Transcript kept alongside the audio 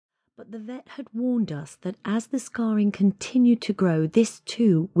But the vet had warned us that as the scarring continued to grow, this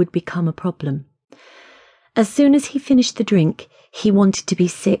too would become a problem. As soon as he finished the drink, he wanted to be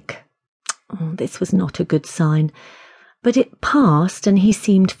sick. This was not a good sign, but it passed and he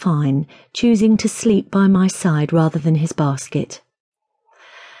seemed fine, choosing to sleep by my side rather than his basket.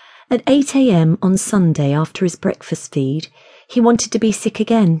 At 8 a.m. on Sunday after his breakfast feed, he wanted to be sick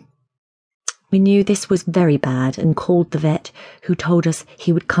again. We knew this was very bad and called the vet, who told us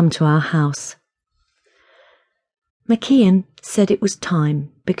he would come to our house. McGuinness said it was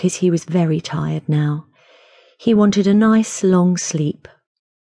time because he was very tired now. He wanted a nice long sleep.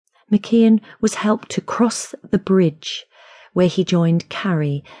 McGuinness was helped to cross the bridge, where he joined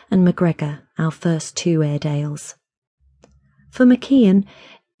Carrie and McGregor, our first two Airedales. For McGuinness,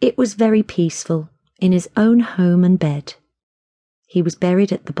 it was very peaceful, in his own home and bed. He was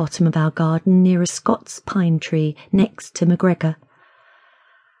buried at the bottom of our garden near a Scots pine tree next to McGregor.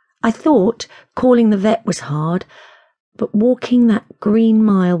 I thought calling the vet was hard, but walking that green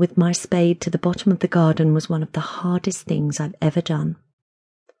mile with my spade to the bottom of the garden was one of the hardest things I've ever done.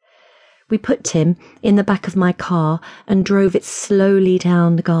 We put Tim in the back of my car and drove it slowly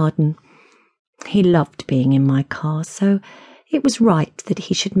down the garden. He loved being in my car, so it was right that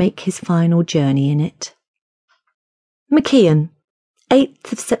he should make his final journey in it. McGuinness,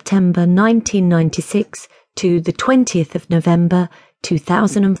 8th of September 1996 to the 20th of November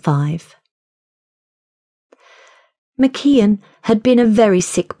 2005. McGuinness had been a very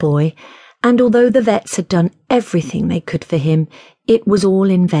sick boy, and although the vets had done everything they could for him, it was all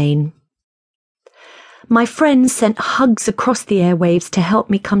in vain. My friends sent hugs across the airwaves to help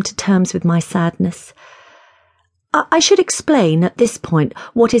me come to terms with my sadness. I should explain at this point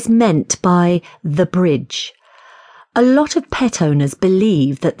what is meant by the bridge. A lot of pet owners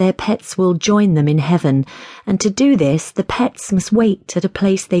believe that their pets will join them in heaven, and to do this, the pets must wait at a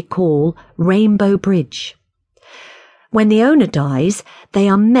place they call Rainbow Bridge. When the owner dies, they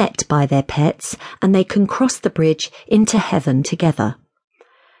are met by their pets and they can cross the bridge into heaven together.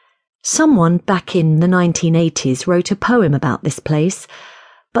 Someone back in the 1980s wrote a poem about this place,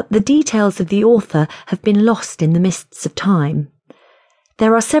 but the details of the author have been lost in the mists of time.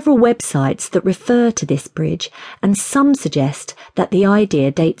 There are several websites that refer to this bridge, and some suggest that the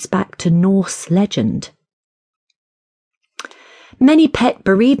idea dates back to Norse legend. Many pet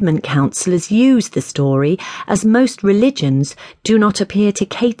bereavement counsellors use the story, as most religions do not appear to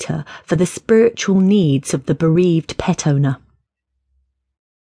cater for the spiritual needs of the bereaved pet owner.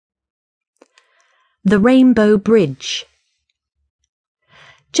 The Rainbow Bridge.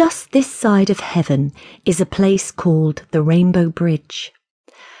 Just this side of heaven is a place called the Rainbow Bridge.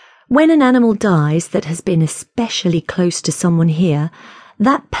 When an animal dies that has been especially close to someone here,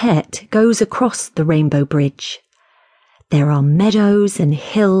 that pet goes across the Rainbow Bridge. There are meadows and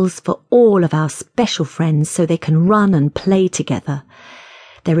hills for all of our special friends so they can run and play together.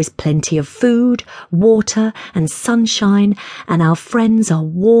 There is plenty of food, water and sunshine, and our friends are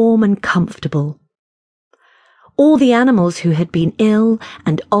warm and comfortable. All the animals who had been ill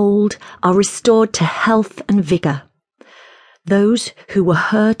and old are restored to health and vigour. Those who were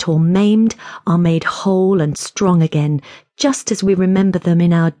hurt or maimed are made whole and strong again, just as we remember them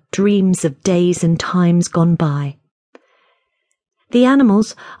in our dreams of days and times gone by. The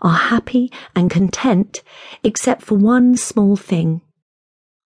animals are happy and content, except for one small thing.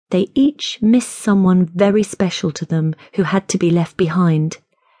 They each miss someone very special to them who had to be left behind.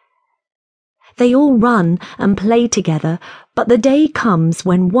 They all run and play together, but the day comes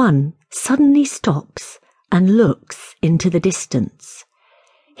when one suddenly stops and looks into the distance.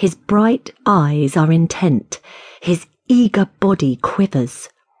 His bright eyes are intent, his eager body quivers.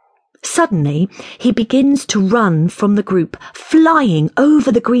 Suddenly, he begins to run from the group, flying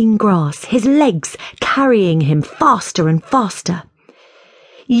over the green grass, his legs carrying him faster and faster.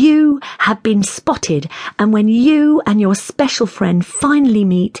 You have been spotted, and when you and your special friend finally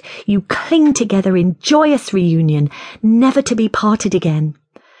meet, you cling together in joyous reunion, never to be parted again.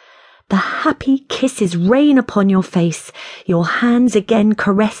 The happy kisses rain upon your face, your hands again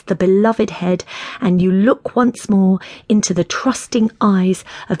caress the beloved head, and you look once more into the trusting eyes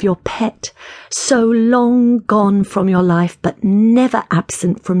of your pet, so long gone from your life but never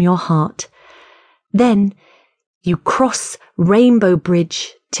absent from your heart. Then you cross Rainbow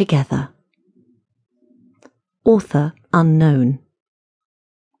Bridge together. Author unknown.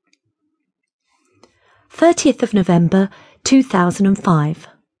 30th of November 2005.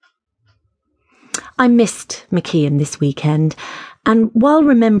 I missed McGuinness this weekend, and while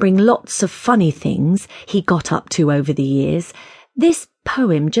remembering lots of funny things he got up to over the years, this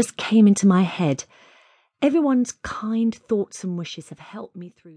poem just came into my head. Everyone's kind thoughts and wishes have helped me through